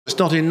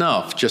not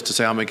enough just to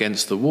say I'm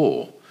against the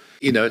war.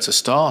 You know, it's a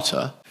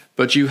starter,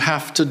 but you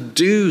have to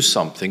do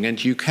something,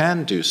 and you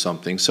can do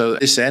something. So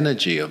this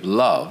energy of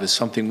love is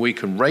something we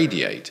can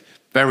radiate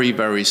very,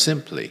 very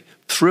simply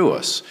through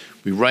us.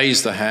 We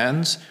raise the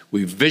hands,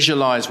 we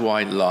visualize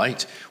white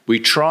light, we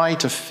try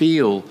to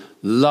feel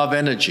love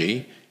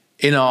energy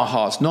in our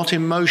hearts, not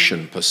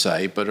emotion per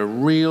se, but a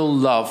real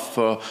love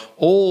for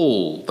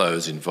all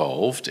those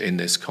involved in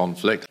this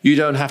conflict. You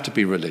don't have to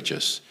be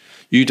religious.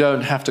 You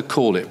don't have to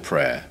call it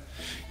prayer.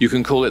 You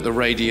can call it the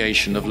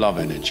radiation of love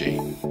energy.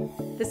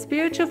 The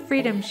Spiritual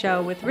Freedom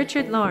Show with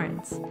Richard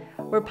Lawrence,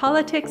 where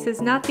politics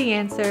is not the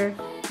answer,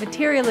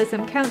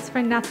 materialism counts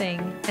for nothing,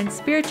 and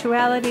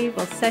spirituality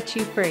will set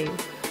you free.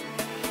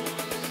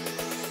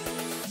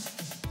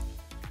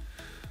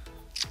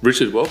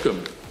 Richard,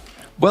 welcome.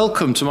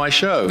 Welcome to my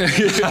show.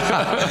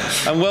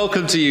 And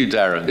welcome to you,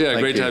 Darren. Yeah,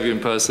 great to have you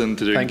in person,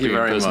 to do it in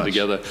person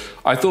together.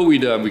 I thought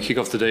we'd kick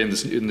off today in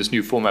this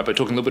new format by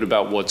talking a little bit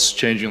about what's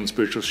changing on the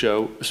Spiritual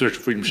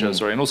Freedom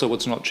Show, and also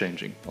what's not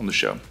changing on the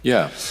show.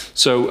 Yeah.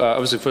 So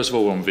obviously, first of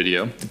all, we're on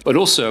video, but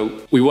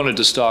also we wanted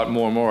to start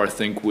more and more, I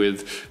think,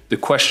 with the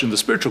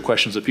spiritual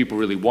questions that people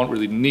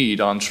really need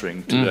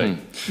answering today.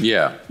 Mm-hmm.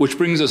 Yeah. Which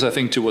brings us, I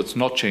think, to what's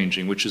not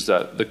changing, which is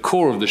that the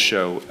core of the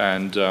show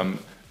and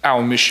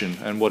our mission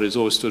and what it's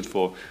always stood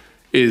for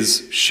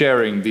is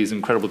sharing these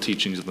incredible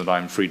teachings of the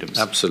 9 freedoms.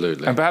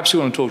 Absolutely. And perhaps you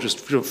want to talk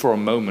just for a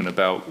moment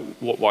about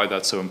why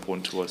that's so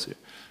important to us here.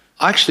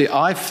 Actually,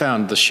 I've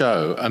found the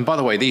show, and by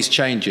the way, these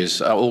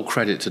changes are all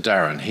credit to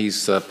Darren.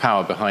 He's the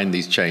power behind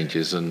these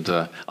changes, and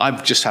I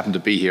just happened to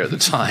be here at the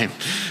time.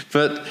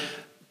 But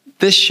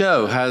this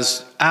show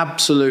has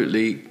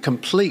absolutely,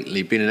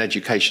 completely been an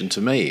education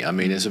to me. I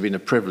mean, it's been a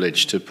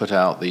privilege to put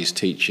out these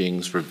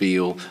teachings,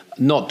 reveal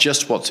not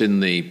just what's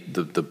in the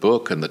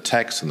book and the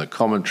text and the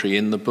commentary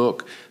in the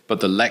book, but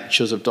the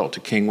lectures of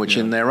Dr. King, which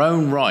in their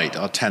own right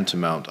are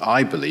tantamount,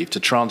 I believe, to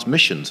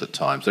transmissions at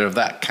times. They're of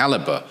that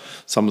caliber,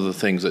 some of the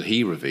things that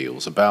he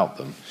reveals about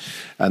them.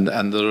 And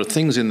there are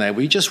things in there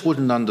we just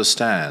wouldn't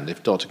understand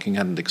if Dr. King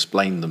hadn't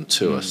explained them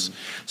to us.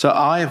 So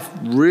I've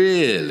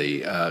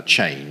really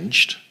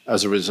changed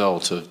as a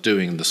result of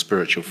doing the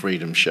Spiritual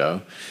Freedom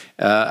Show.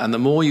 And the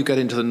more you get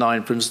into the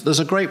 9 freedoms, there's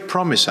a great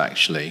promise,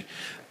 actually,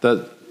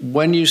 that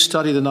when you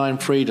study the 9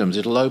 freedoms,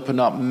 it'll open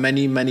up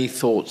many, many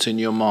thoughts in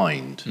your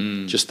mind.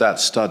 Just that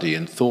study,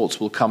 and thoughts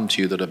will come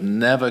to you that have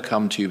never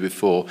come to you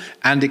before,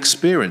 and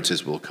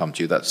experiences will come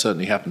to you. That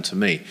certainly happened to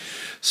me.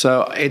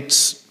 So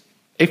it's,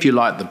 if you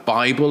like, the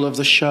Bible of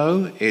the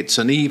show. It's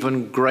an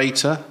even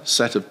greater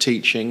set of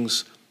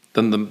teachings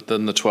than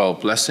the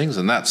 12 blessings,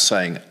 and that's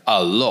saying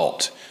a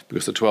lot,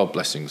 because the 12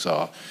 blessings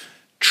are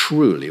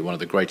truly one of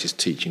the greatest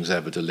teachings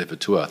ever delivered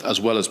to earth, as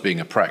well as being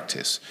a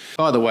practice.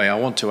 By the way, I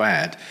want to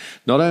add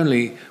not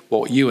only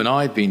what you and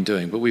I have been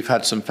doing, but we've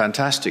had some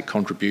fantastic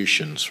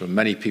contributions from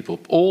many people,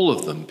 all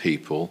of them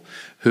people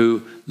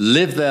who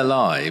live their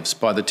lives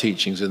by the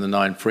teachings in the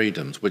 9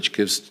 freedoms, which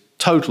gives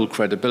total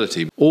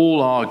credibility.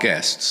 All our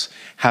guests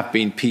have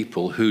been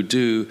people who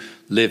do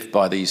live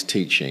by these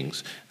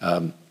teachings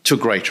to a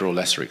greater or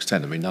lesser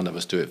extent. I mean, none of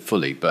us do it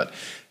fully, but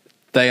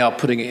they are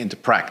putting it into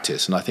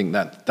practice, and I think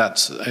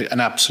that's an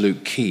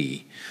absolute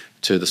key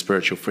to the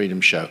Spiritual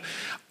Freedom Show.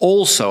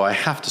 Also, I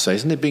have to say,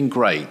 isn't it been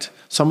great?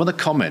 Some of the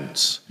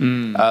comments,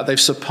 they've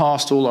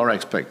surpassed all our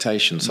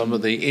expectations. Some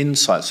of the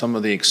insights, some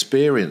of the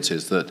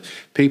experiences that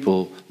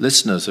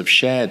listeners have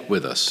shared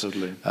with us,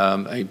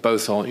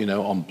 both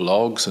on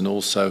blogs and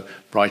also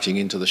writing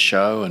into the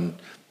show, and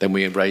then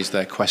we raise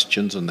their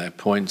questions and their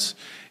points.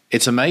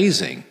 It's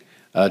amazing.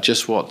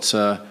 Just what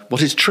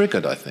is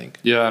triggered, I think.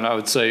 Yeah, and I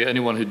would say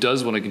anyone who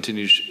does want to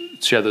continue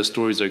to share their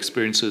stories or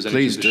experiences,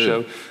 please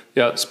do.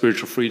 Show,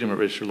 Spiritual Freedom at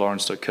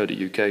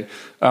richardlawrence.co.uk.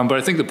 But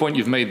I think the point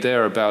you've made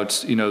there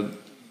about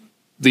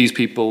these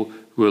people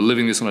who are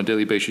living this on a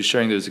daily basis,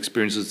 sharing those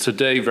experiences.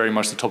 Today, very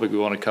much the topic we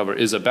want to cover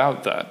is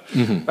about that.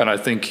 And I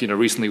think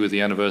recently with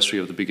the anniversary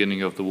of the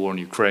beginning of the war in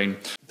Ukraine,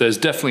 there's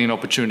definitely an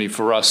opportunity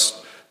for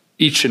us,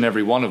 each and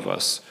every one of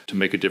us, to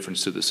make a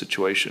difference to the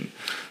situation.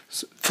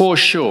 For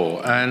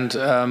sure. And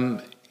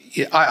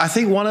I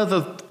think one of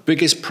the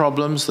biggest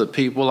problems that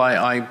people,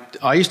 I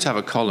used to have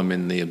a column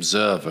in The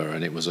Observer,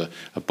 and it was a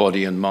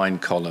body and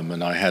mind column,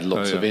 and I had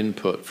lots of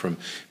input from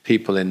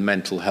people in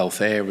mental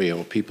health area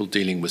or people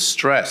dealing with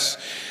stress.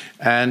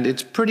 And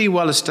it's pretty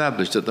well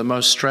established that the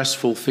most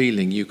stressful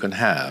feeling you can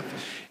have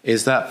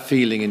is that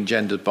feeling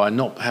engendered by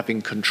not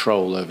having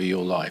control over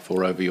your life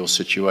or over your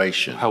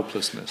situation.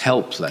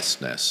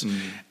 Helplessness.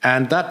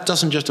 And that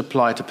doesn't just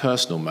apply to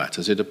personal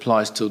matters, it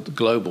applies to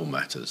global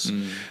matters.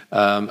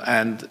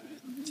 And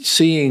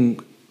seeing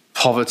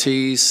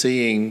poverty,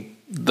 seeing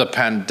the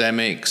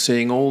pandemic,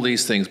 seeing all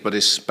these things, but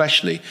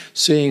especially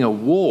seeing a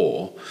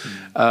war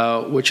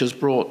which has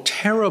brought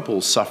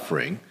terrible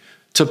suffering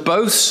to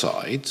both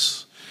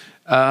sides,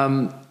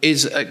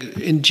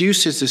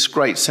 induces this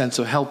great sense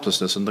of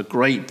helplessness. And the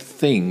great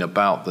thing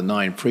about the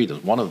 9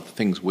 freedoms, one of the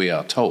things we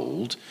are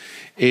told,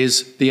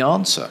 is the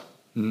answer.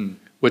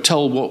 We're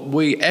told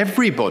what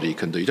everybody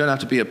can do. You don't have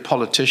to be a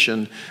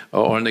politician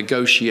or a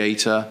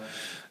negotiator,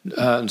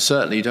 and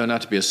certainly you don't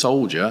have to be a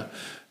soldier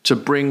to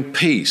bring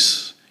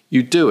peace.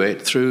 You do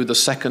it through the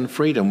second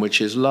freedom, which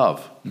is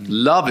love.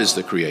 Love is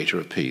the creator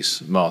of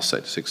peace, Mass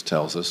 6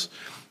 tells us.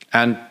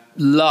 And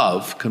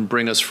love can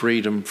bring us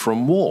freedom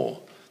from war.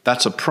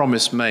 That's a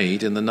promise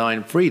made in the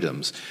 9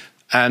 freedoms.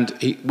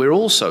 And we're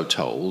also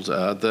told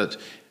that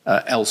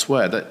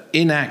elsewhere that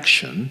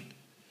inaction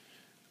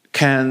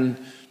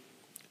can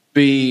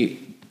be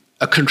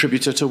a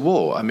contributor to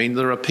war. I mean,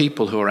 there are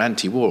people who are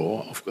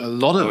anti-war, a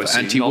lot of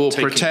anti-war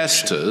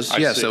protesters.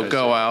 Yes, they'll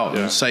go out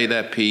and say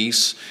their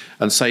piece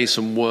and say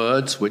some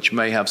words which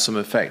may have some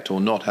effect or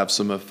not have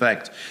some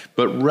effect.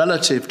 But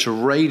relative to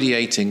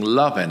radiating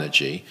love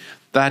energy,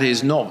 that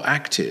is not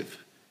active,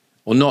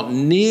 or not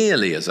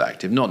nearly as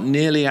active, not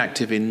nearly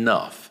active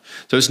enough.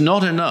 So it's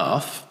not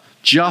enough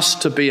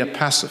just to be a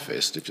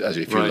pacifist, if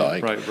you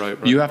like. Right.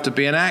 You have to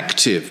be an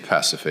active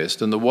pacifist,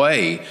 and the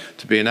way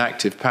to be an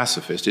active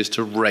pacifist is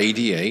to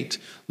radiate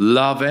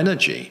love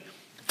energy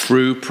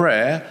through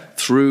prayer,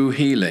 through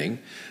healing.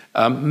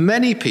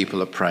 Many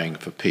people are praying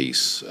for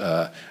peace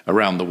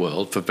around the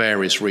world for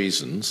various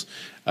reasons,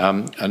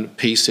 and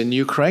peace in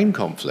Ukraine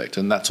conflict,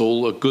 and that's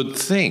all a good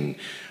thing.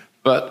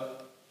 But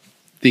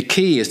the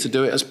key is to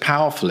do it as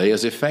powerfully,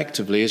 as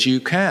effectively as you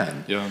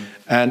can,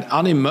 and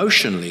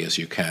unemotionally as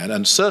you can,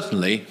 and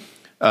certainly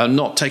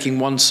not taking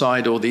one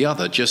side or the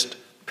other, just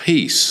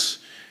peace.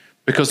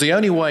 Because the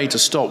only way to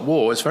stop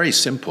war, it's very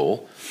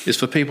simple, is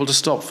for people to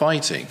stop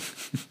fighting.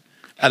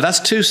 And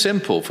that's too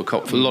simple for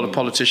a lot of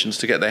politicians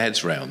to get their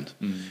heads around.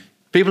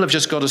 People have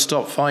just got to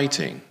stop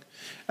fighting.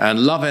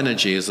 And love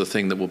energy is the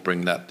thing that will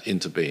bring that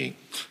into being.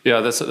 Yeah,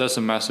 that's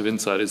a massive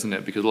insight, isn't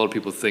it? Because a lot of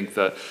people think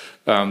that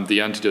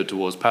the antidote to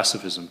war is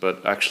pacifism,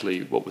 but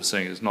actually what we're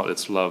saying is not.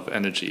 It's love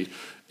energy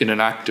in an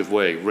active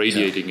way,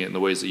 radiating it in the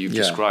ways that you've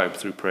described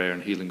through prayer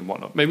and healing and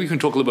whatnot. Maybe we can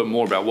talk a little bit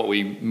more about what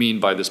we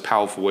mean by this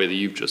powerful way that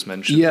you've just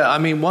mentioned. Yeah, I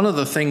mean, one of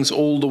the things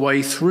all the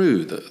way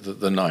through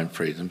the 9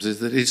 freedoms is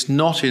that it's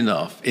not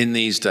enough in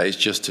these days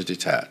just to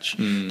detach,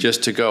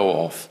 just to go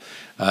off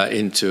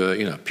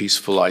into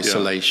peaceful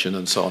isolation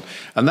and so on.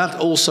 And that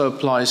also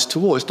applies to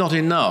war. It's not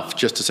enough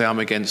just to say I'm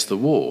against the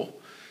war.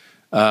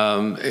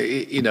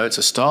 It's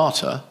a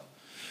starter.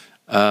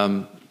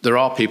 There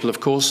are people, of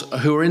course,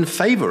 who are in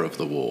favor of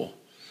the war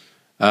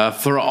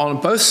on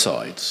both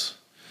sides.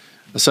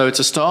 So it's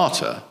a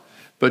starter,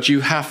 but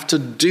you have to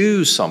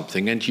do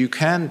something, and you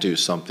can do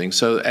something.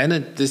 So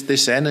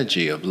this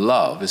energy of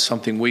love is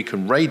something we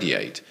can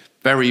radiate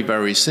very,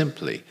 very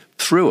simply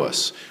through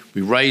us.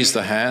 We raise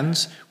the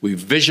hands, we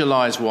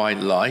visualize white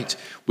light,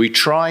 we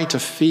try to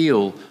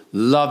feel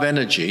love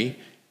energy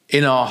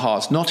in our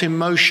hearts, not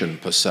emotion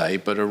per se,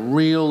 but a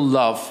real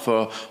love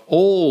for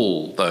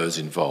all those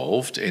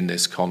involved in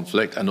this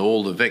conflict and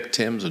all the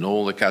victims and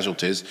all the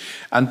casualties.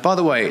 And by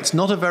the way, it's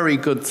not a very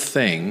good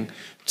thing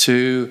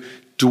to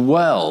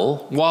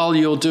dwell while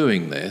you're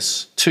doing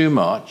this too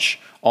much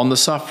on the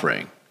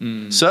suffering.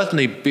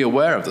 Certainly be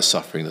aware of the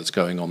suffering that's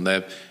going on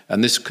there,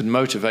 and this can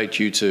motivate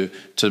you to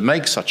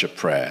make such a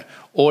prayer.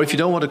 Or if you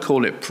don't want to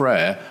call it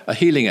prayer, a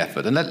healing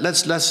effort. And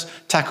let's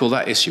tackle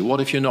that issue.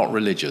 What if you're not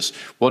religious?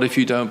 What if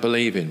you don't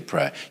believe in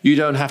prayer? You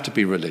don't have to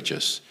be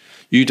religious.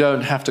 You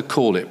don't have to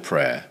call it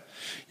prayer.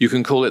 You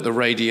can call it the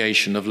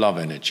radiation of love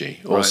energy,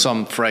 or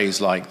some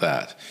phrase like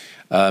that.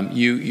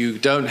 You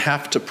don't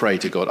have to pray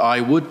to God. I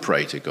would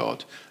pray to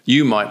God.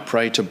 You might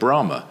pray to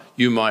Brahma.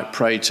 You might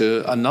pray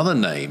to another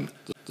name.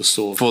 The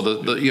source. For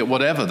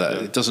whatever that,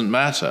 it doesn't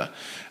matter.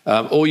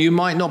 Or you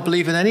might not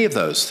believe in any of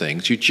those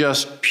things. You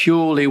just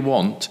purely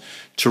want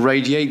to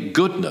radiate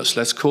goodness,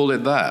 let's call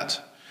it that,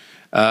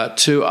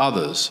 to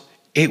others.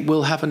 It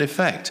will have an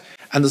effect.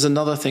 And there's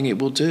another thing it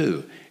will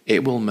do.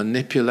 It will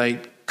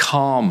manipulate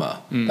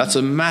karma. That's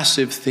a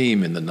massive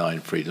theme in the 9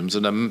 freedoms.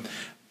 And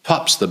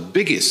perhaps the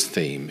biggest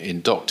theme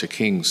in Dr.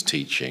 King's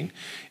teaching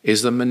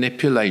is the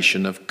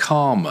manipulation of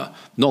karma,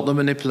 not the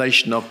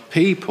manipulation of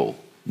people.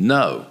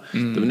 No, the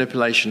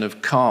manipulation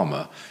of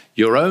karma,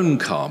 your own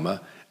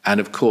karma,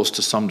 and of course,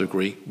 to some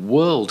degree,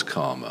 world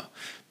karma,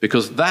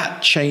 because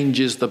that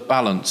changes the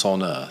balance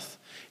on earth.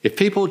 If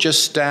people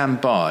just stand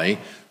by,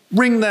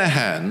 wring their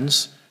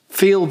hands,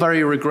 feel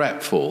very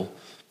regretful,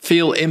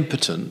 feel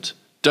impotent,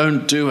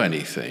 don't do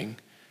anything,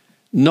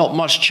 not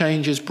much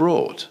change is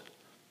brought.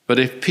 But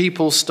if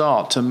people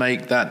start to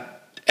make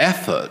that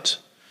effort,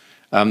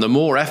 the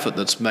more effort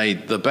that's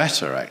made, the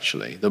better,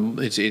 actually.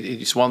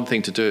 It's one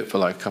thing to do it for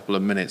like a couple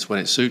of minutes when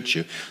it suits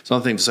you. It's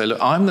another thing to say,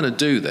 look, I'm going to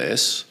do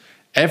this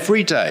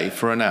every day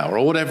for an hour,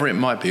 or whatever it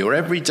might be, or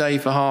every day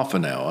for half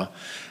an hour.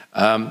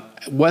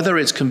 Whether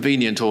it's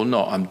convenient or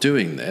not, I'm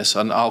doing this,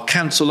 and I'll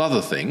cancel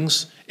other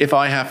things if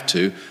I have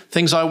to,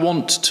 things I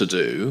want to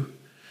do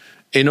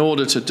in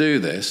order to do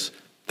this.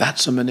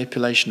 That's a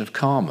manipulation of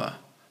karma.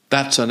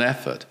 That's an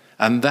effort.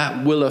 And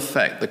that will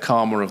affect the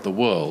karma of the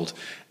world.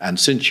 And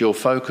since your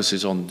focus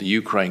is on the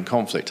Ukraine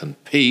conflict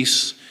and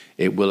peace,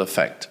 it will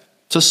affect,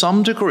 to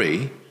some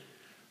degree,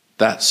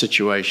 that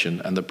situation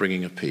and the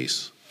bringing of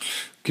peace.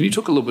 Can you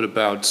talk a little bit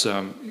about,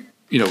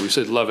 we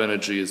said love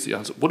energy is the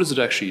answer. What does it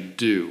actually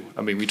do?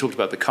 I mean, we talked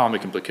about the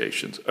karmic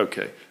implications.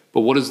 Okay.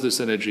 But what does this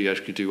energy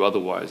actually do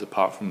otherwise,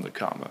 apart from the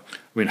karma?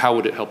 I mean, how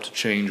would it help to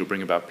change or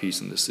bring about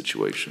peace in this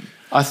situation?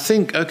 I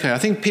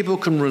think people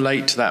can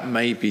relate to that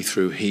maybe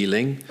through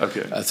healing,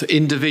 through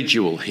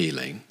individual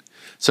healing.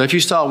 So if you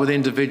start with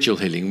individual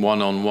healing,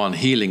 one-on-one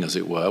healing, as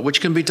it were,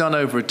 which can be done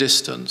over a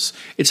distance,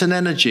 it's an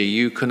energy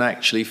you can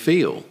actually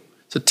feel.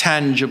 It's a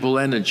tangible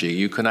energy.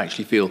 You can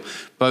actually feel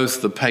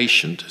both the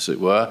patient, as it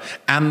were,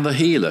 and the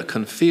healer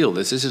can feel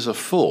this. This is a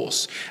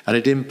force, and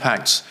it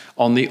impacts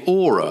on the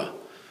aura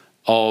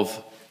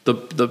of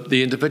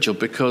the individual,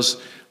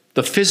 because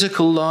the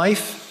physical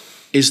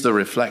life is the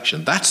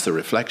reflection. That's the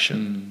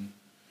reflection.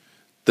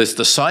 There's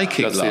the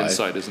psychic life. That's the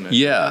inside, isn't it?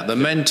 Yeah, the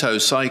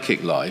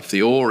mento-psychic life,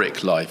 the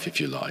auric life, if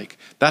you like.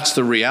 That's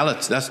the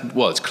reality.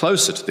 It's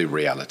closer to the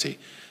reality.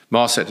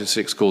 Mars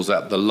 76 calls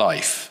that the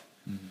life.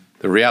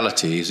 The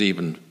reality is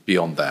even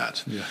beyond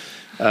that.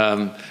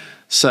 Yeah.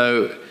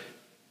 So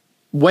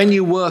when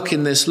you work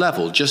in this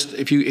level, just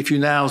if you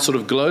now sort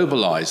of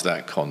globalize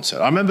that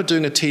concept. I remember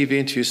doing a TV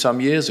interview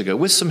some years ago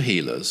with some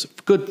healers,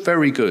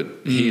 very good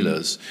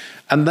healers,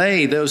 and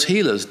those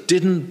healers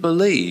didn't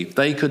believe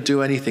they could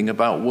do anything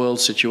about world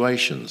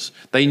situations.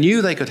 They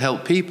knew they could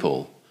help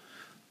people.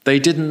 They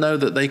didn't know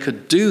that they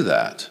could do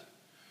that.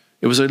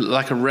 It was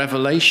like a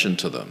revelation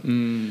to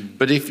them.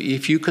 But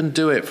if you can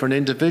do it for an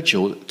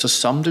individual, to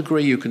some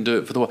degree you can do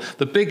it for the world.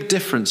 The big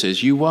difference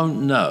is you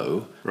won't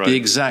know the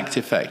exact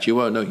effect. You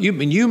won't know.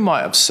 You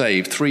might have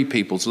saved 3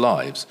 people's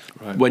lives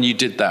when you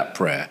did that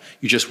prayer.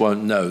 You just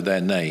won't know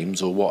their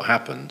names or what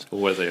happened. Or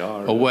where they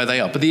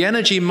are. But the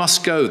energy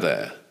must go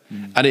there.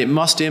 And it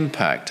must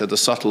impact at a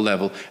subtle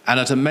level and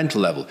at a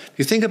mental level. If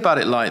you think about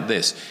it like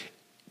this,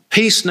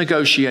 peace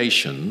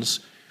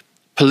negotiations,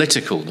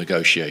 political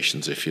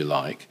negotiations, if you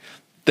like,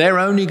 they're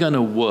only going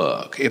to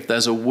work if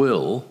there's a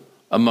will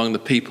among the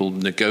people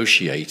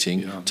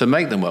negotiating to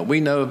make them work. We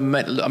know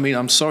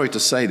I'm sorry to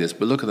say this,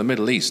 but look at the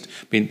Middle East.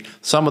 I mean,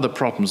 some of the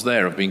problems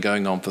there have been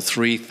going on for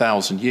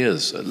 3,000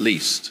 years at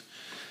least.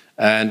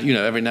 And,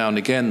 every now and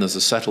again there's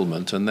a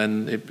settlement, and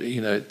then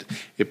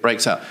it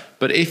breaks out.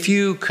 But if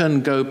you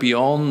can go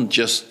beyond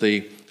just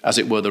the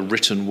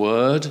written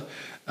word,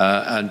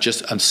 and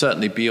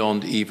certainly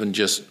beyond even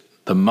just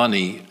the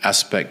money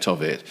aspect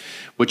of it,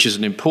 which is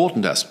an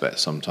important aspect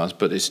sometimes,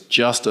 but it's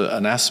just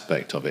an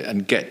aspect of it,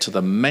 and get to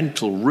the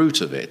mental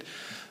root of it,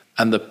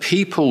 and the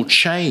people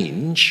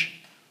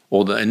change,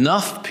 or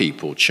enough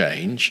people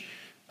change,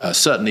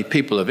 certainly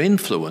people of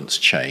influence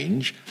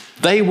change,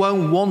 they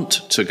won't want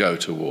to go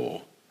to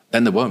war.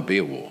 Then there won't be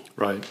a war.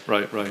 Right.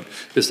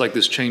 It's like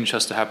this change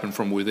has to happen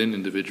from within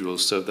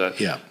individuals, so that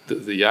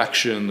the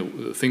action,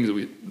 the things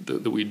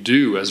that we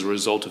do as a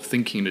result of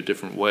thinking in a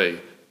different way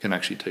can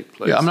actually take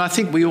place. I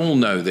think we all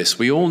know this.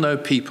 We all know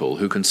people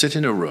who can sit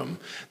in a room.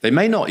 They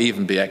may not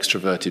even be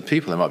extroverted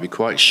people. They might be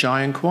quite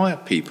shy and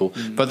quiet people,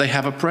 but they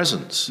have a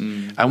presence.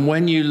 And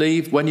when you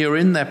leave, when you're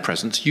in their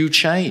presence, you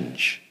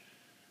change.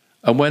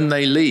 And when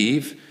they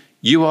leave,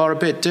 you are a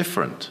bit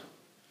different.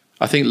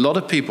 I think a lot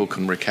of people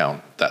can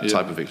recount that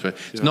type of experience.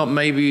 It's not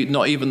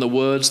even the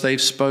words they've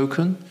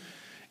spoken.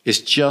 It's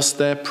just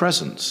their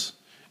presence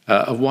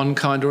of one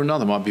kind or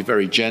another. Might be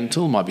very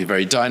gentle, might be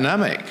very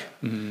dynamic.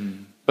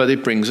 But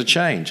it brings a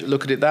change.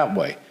 Look at it that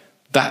way.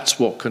 That's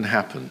what can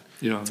happen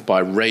by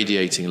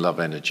radiating love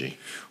energy.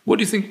 What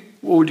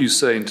would you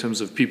say in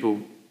terms of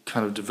people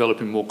kind of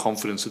developing more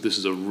confidence that this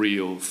is a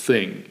real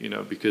thing?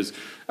 Because,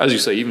 as you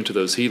say, even to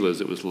those healers,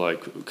 it was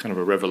like kind of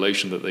a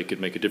revelation that they could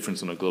make a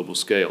difference on a global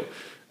scale.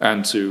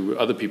 And to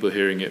other people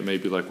hearing it, may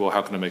be like, well,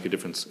 how can I make a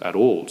difference at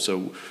all?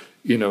 So,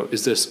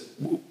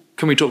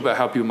 can we talk about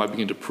how people might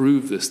begin to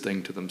prove this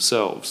thing to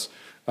themselves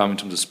in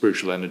terms of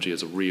spiritual energy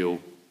as a real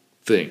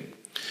thing?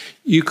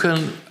 You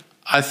can,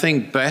 I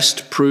think,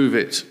 best prove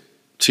it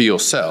to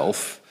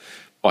yourself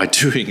by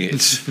doing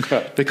it,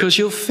 because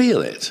you'll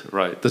feel it,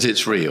 that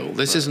it's real.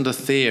 This isn't a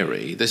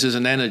theory, this is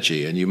an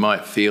energy, and you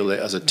might feel it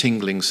as a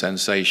tingling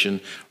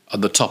sensation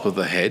at the top of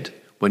the head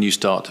when you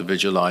start to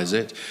visualize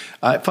it.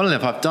 Funnily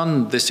enough, I've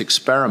done this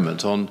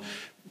experiment on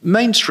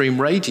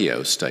mainstream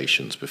radio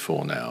stations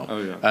before now.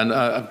 And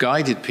I've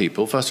guided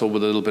people, first of all,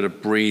 with a little bit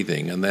of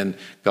breathing, and then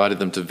guided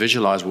them to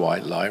visualize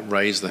white light,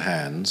 raise the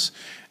hands,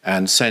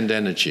 and send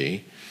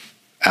energy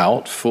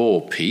out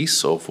for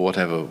peace or for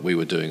whatever we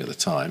were doing at the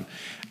time.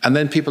 And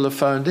then people have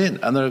phoned in,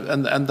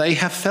 and they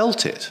have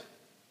felt it.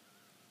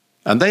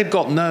 And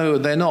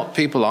they're not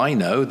people I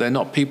know, they're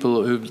not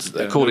people who,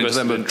 according to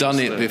them, have done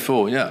it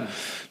before.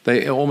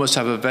 They almost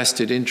have a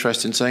vested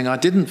interest in saying, I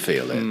didn't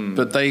feel it.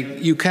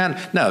 But you can.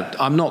 Now,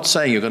 I'm not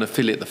saying you're going to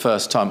feel it the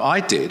first time.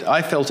 I did.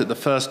 I felt it the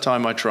first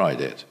time I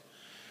tried it.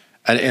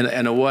 And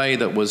in a way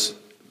that was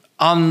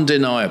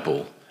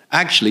undeniable,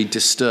 actually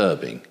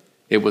disturbing.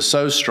 It was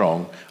so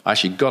strong, I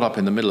actually got up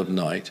in the middle of the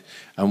night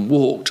and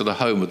walked to the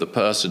home of the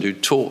person who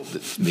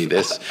taught me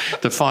this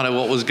to find out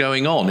what was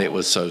going on. It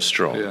was so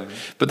strong.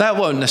 But that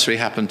won't necessarily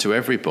happen to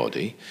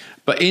everybody.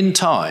 But in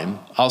time,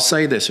 I'll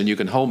say this, and you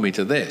can hold me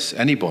to this.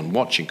 Anyone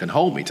watching can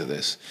hold me to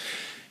this.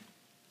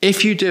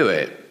 if you do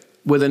it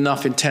with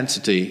enough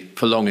intensity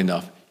for long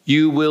enough,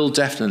 you will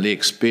definitely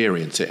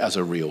experience it as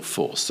a real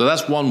force. So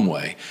that's one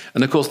way.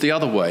 And of course, the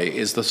other way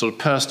is the sort of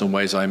personal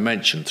ways I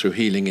mentioned through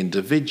healing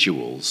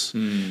individuals.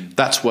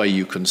 That's where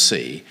you can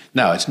see.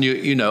 Now, it's new,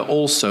 you know,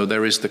 also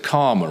there is the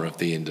karma of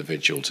the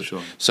individual.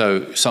 Sure.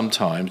 So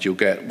sometimes you'll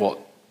get what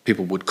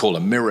people would call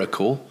a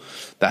miracle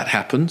that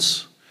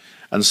happens,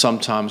 and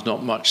sometimes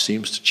not much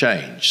seems to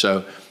change.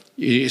 So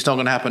it's not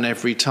going to happen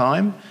every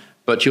time,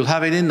 but you'll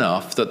have it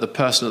enough that the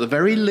person at the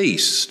very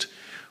least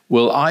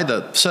will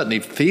either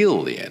certainly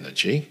feel the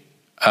energy,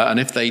 and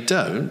if they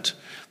don't,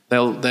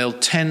 they'll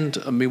tend,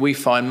 I mean, we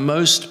find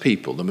most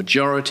people, the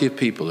majority of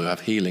people who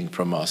have healing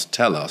from us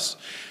tell us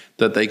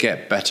that they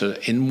get better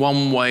in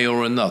one way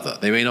or another.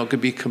 They may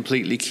not be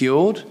completely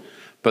cured,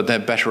 but they're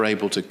better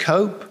able to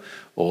cope,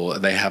 or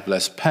they have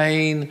less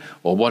pain,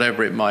 or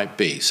whatever it might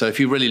be. So if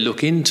you really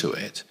look into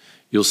it,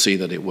 you'll see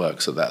that it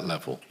works at that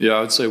level. Yeah, I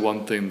would say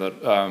one thing that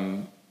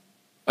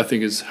I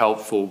think is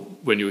helpful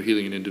when you're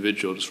healing an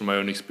individual, just from my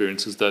own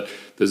experience, is that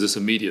there's this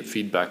immediate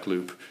feedback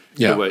loop.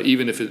 Yeah. Where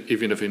even if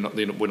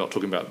we're not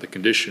talking about the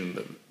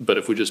condition, but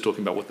if we're just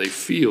talking about what they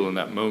feel in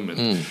that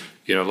moment,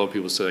 you know, a lot of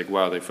people say like,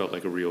 wow, they felt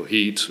like a real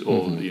heat,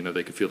 or you know,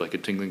 they could feel like a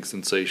tingling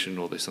sensation,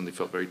 or they suddenly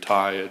felt very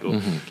tired,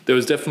 or there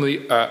was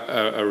definitely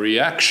a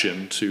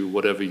reaction to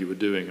whatever you were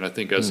doing. And I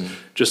think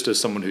just as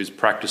someone who's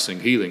practicing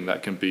healing,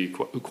 that can be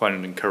quite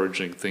an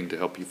encouraging thing to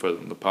help you further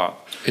on the path.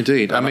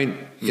 Indeed. I mean,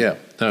 yeah.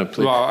 No,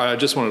 please. Well, I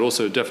just wanted to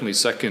also definitely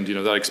second, you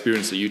know, that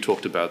experience that you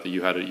talked about that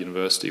you had at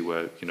university,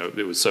 where, you know,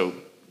 it was so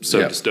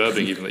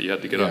disturbing even that you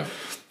had to get up.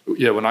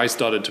 Yeah, when I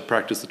started to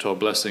practice the 12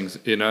 blessings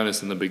in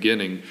earnest in the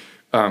beginning,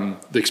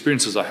 the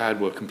experiences I had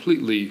were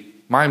completely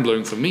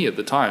mind-blowing for me at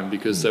the time,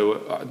 because they were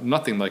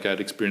nothing like I had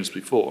experienced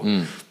before.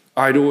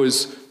 I'd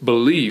always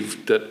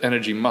believed that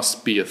energy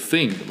must be a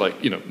thing,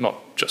 like, you know,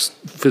 not just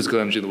physical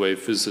energy the way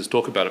physicists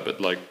talk about it, but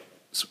like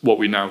what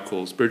we now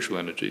call spiritual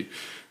energy.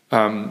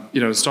 You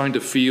know, starting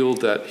to feel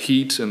that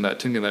heat and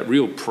that tingling, that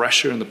real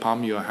pressure in the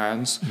palm of your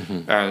hands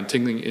and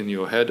tingling in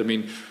your head. I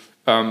mean,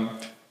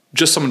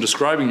 just someone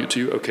describing it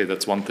to you, okay,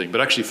 that's one thing. But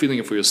actually feeling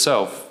it for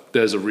yourself,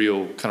 there's a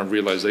real kind of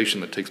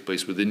realization that takes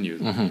place within you.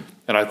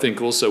 And I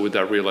think also with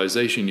that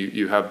realization,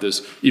 you have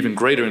this even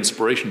greater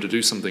inspiration to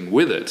do something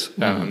with it.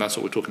 And that's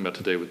what we're talking about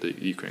today with the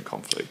Ukraine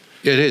conflict.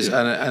 It is.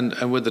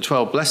 And with the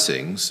 12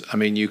 blessings, I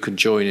mean, you can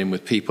join in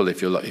with people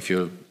if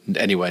you're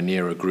anywhere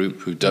near a group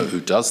who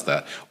does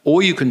that.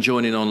 Or you can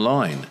join in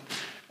online.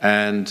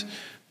 And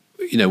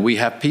you know, we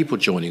have people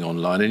joining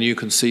online, and you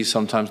can see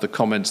sometimes the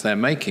comments they're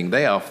making.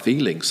 They are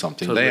feeling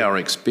something. Totally. They are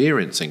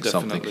experiencing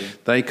something.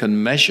 They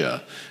can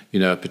measure, you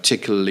know, a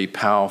particularly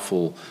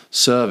powerful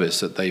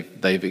service that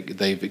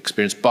they've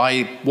experienced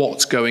by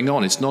what's going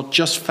on. It's not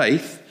just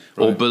faith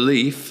or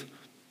belief.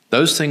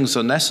 Those things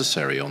are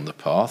necessary on the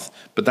path,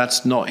 but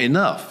that's not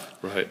enough.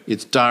 Right.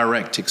 It's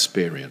direct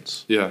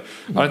experience. Yeah.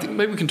 I think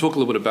maybe we can talk a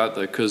little bit about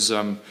that, because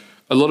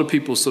a lot of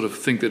people sort of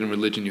think that in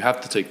religion you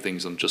have to take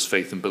things on just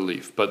faith and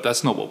belief, but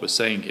that's not what we're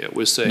saying here.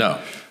 We're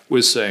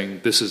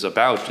saying this is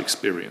about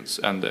experience,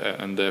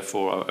 and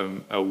therefore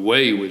a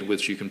way with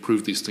which you can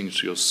prove these things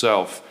to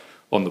yourself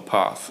on the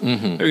path.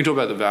 Maybe we can talk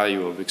about the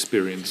value of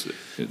experience.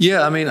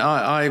 Yeah, I mean,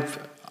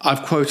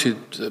 I've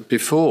quoted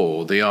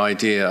before the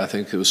idea. I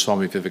think it was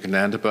Swami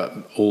Vivekananda, but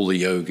all the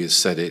yogis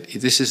said it.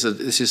 This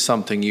is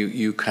something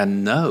you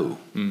can know,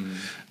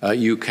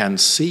 you can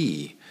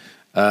see.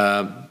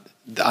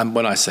 And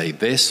when I say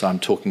this, I'm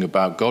talking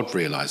about God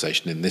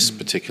realization in this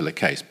particular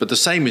case. But the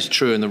same is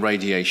true in the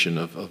radiation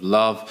of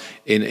love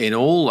in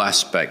all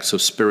aspects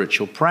of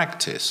spiritual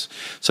practice.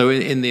 So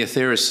in the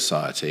Aetherius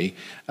Society,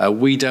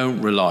 we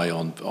don't rely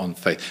on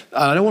faith.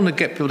 I don't want to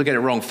get people to get it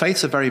wrong.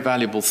 Faith's a very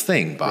valuable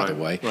thing, by the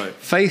way. Right.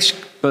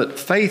 But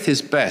faith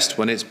is best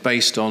when it's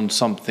based on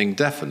something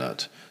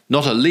definite,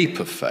 not a leap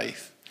of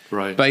faith.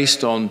 Right.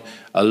 Based on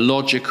a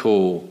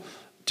logical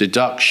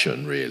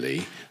deduction,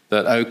 really,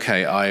 that,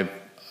 okay, I've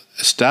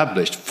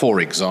established, for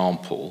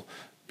example,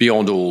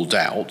 beyond all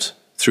doubt,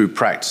 through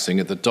practicing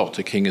that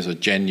Dr. King is a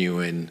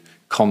genuine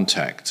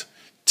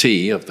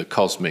contactee of the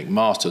cosmic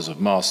masters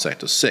of Mars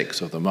Sector 6,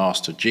 of the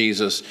Master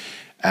Jesus,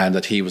 and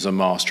that he was a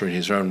master in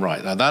his own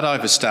right. Now, that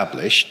I've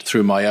established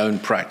through my own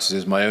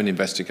practices, my own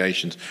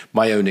investigations,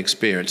 my own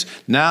experience.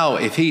 Now,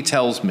 if he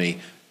tells me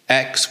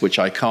X, which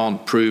I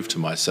can't prove to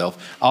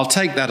myself, I'll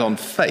take that on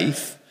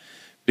faith,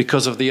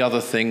 because of the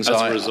other things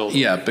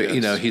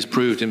you know, he's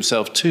proved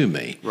himself to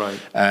me. Right.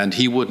 And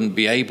he wouldn't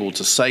be able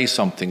to say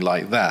something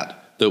like that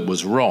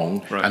was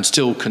wrong and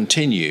still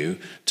continue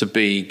to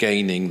be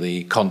gaining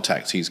the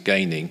contacts he's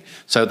gaining.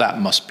 So that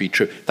must be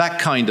true. That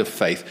kind of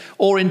faith,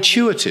 or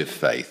intuitive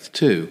faith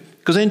too,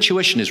 because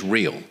intuition is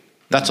real.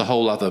 That's a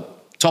whole other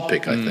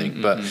topic, I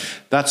think. But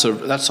that's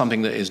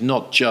something that is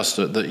not just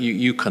that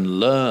you can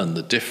learn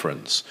the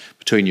difference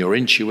between your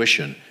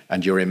intuition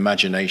and your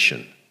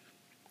imagination.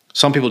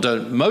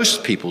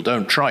 Most people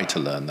don't try to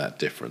learn that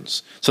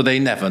difference, so they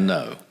never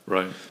know.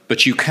 Right.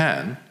 But you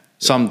can,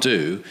 some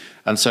do,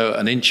 and so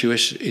an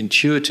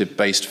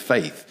intuitive-based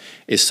faith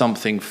is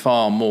something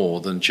far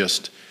more than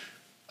just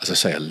as I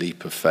say, a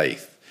leap of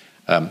faith.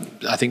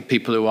 I think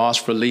people who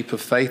ask for a leap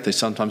of faith, they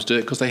sometimes do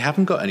it because they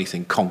haven't got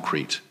anything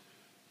concrete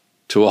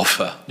to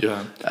offer.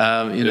 Yeah.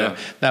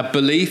 Now,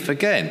 belief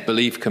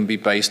can be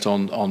based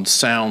on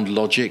sound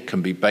logic,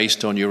 can be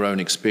based on your own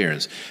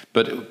experience.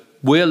 But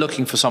we're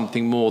looking for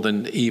something more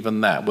than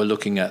even that. We're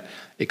looking at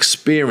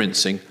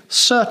experiencing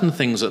certain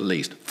things at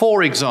least.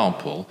 For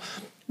example,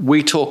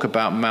 we talk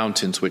about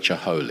mountains which are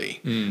holy,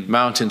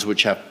 mountains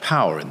which have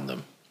power in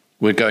them.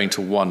 We're going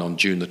to one on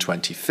June the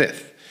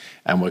 25th.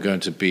 And we're going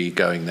to be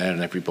going there,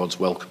 and everybody's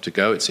welcome to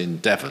go. It's in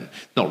Devon.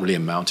 Not really a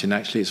mountain,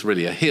 actually. It's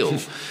really a hill.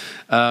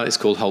 It's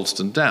called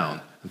Holston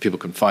Down, and people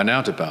can find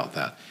out about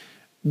that.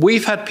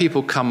 We've had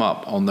people come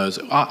up on those.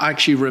 I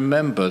actually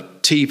remember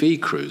TV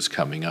crews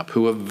coming up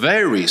who were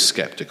very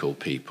skeptical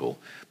people.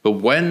 But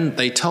when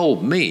they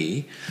told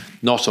me,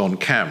 not on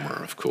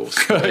camera, of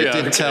course, but they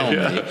did tell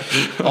me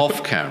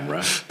off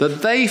camera,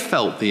 that they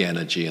felt the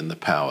energy and the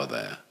power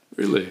there.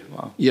 Really?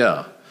 Wow.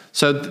 Yeah.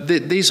 So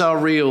these are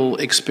real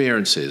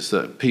experiences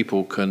that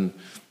people can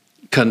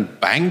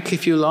bank,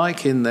 if you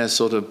like, in their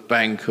sort of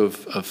bank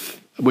of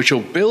which will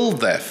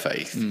build their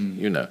faith,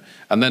 you know.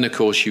 And then, of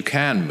course, you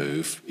can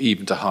move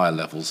even to higher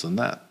levels than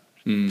that.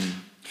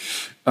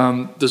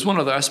 There's one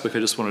other aspect I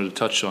just wanted to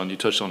touch on. You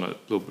touched on it a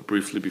little bit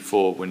briefly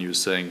before when you were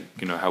saying,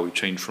 how we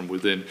change from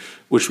within,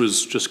 which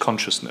was just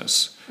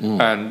consciousness.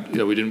 And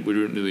we didn't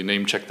really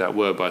name check that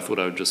word, but I thought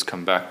I would just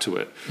come back to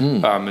it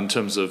in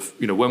terms of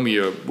when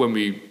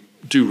we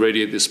do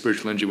radiate this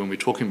spiritual energy, when we're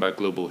talking about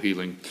global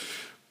healing,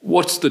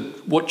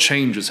 what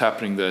change is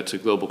happening there to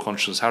global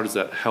consciousness? How does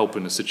that help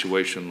in a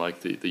situation like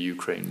the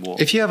Ukraine war?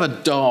 If you have a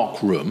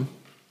dark room,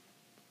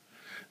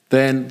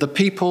 then the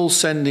people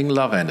sending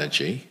love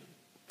energy,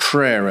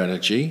 prayer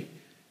energy,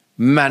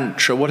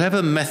 mantra,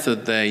 whatever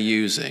method they're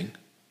using,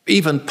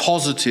 even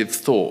positive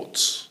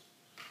thoughts,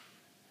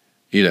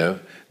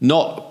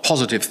 not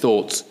positive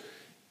thoughts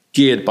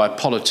geared by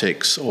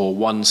politics or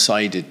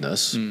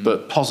one-sidedness,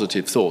 but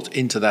positive thoughts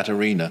into that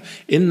arena.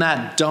 In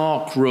that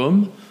dark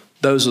room,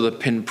 those are the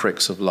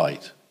pinpricks of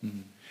light.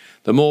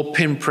 The more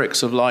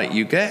pinpricks of light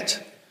you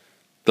get,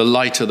 the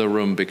lighter the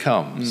room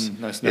becomes.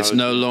 It's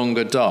no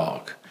longer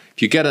dark.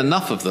 If you get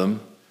enough of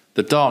them,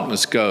 the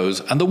darkness goes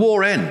and the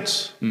war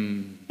ends.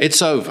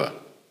 It's over.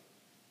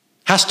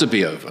 Has to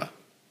be over.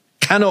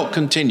 Cannot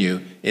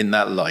continue in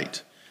that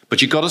light.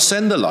 But you've got to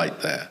send the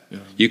light there. Yeah.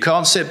 You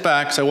can't sit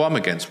back and say, well, I'm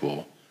against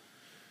war,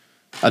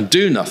 and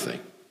do nothing.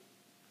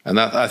 And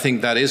I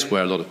think that is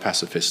where a lot of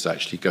pacifists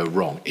actually go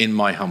wrong, in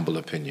my humble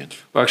opinion.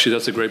 Well, actually,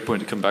 that's a great point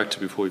to come back to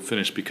before we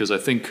finish, because I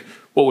think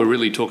what we're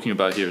really talking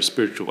about here is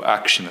spiritual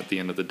action at the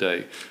end of the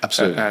day.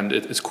 Absolutely. And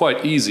it's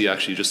quite easy,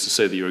 actually, just to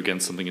say that you're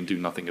against something and do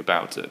nothing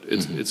about it.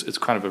 It's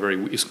kind of a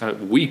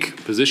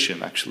weak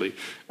position, actually.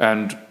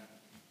 And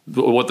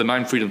what the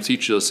Nine Freedoms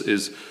teach us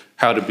is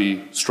how to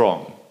be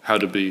strong, how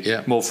to be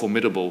more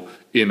formidable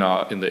in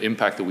the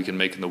impact that we can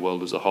make in the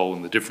world as a whole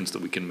and the difference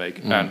that we can make,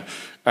 and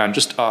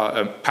just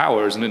our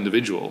power as an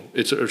individual.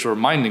 It's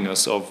reminding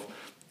us of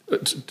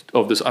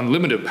this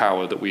unlimited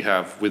power that we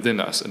have within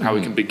us, and how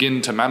we can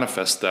begin to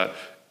manifest that.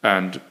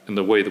 And in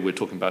the way that we're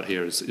talking about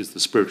here is the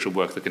spiritual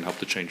work that can help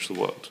to change the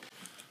world.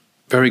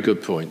 Very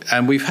good point.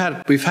 And we've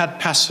had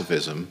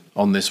pacifism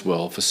on this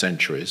world for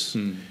centuries,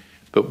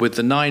 but with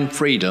the Nine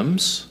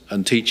Freedoms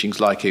and teachings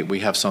like it,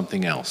 we have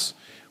something else.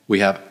 We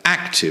have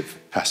active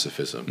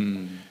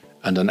pacifism.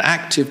 And an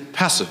active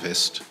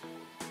pacifist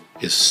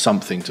is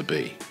something to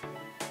be.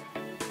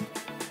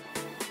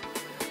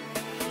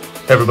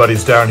 Hey everybody,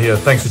 it's Darren here.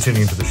 Thanks for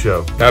tuning into the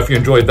show. Now, if you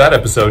enjoyed that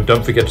episode,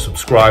 don't forget to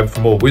subscribe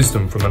for more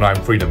wisdom from the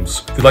Nine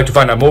Freedoms. If you'd like to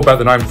find out more about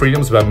the Nine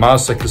Freedoms, about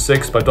Mars Sector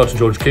 6 by Dr.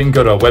 George King,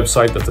 go to our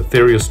website, that's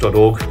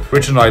aetherius.org.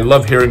 Richard and I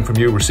love hearing from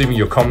you, receiving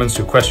your comments,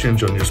 your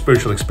questions on your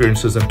spiritual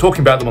experiences, and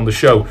talking about them on the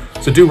show.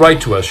 So do write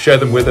to us, share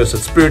them with us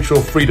at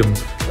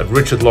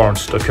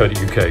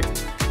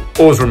spiritualfreedom@richardlawrence.co.uk.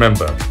 Always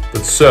remember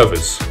that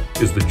service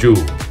is the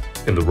jewel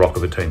in the rock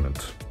of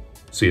attainment.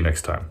 See you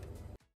next time.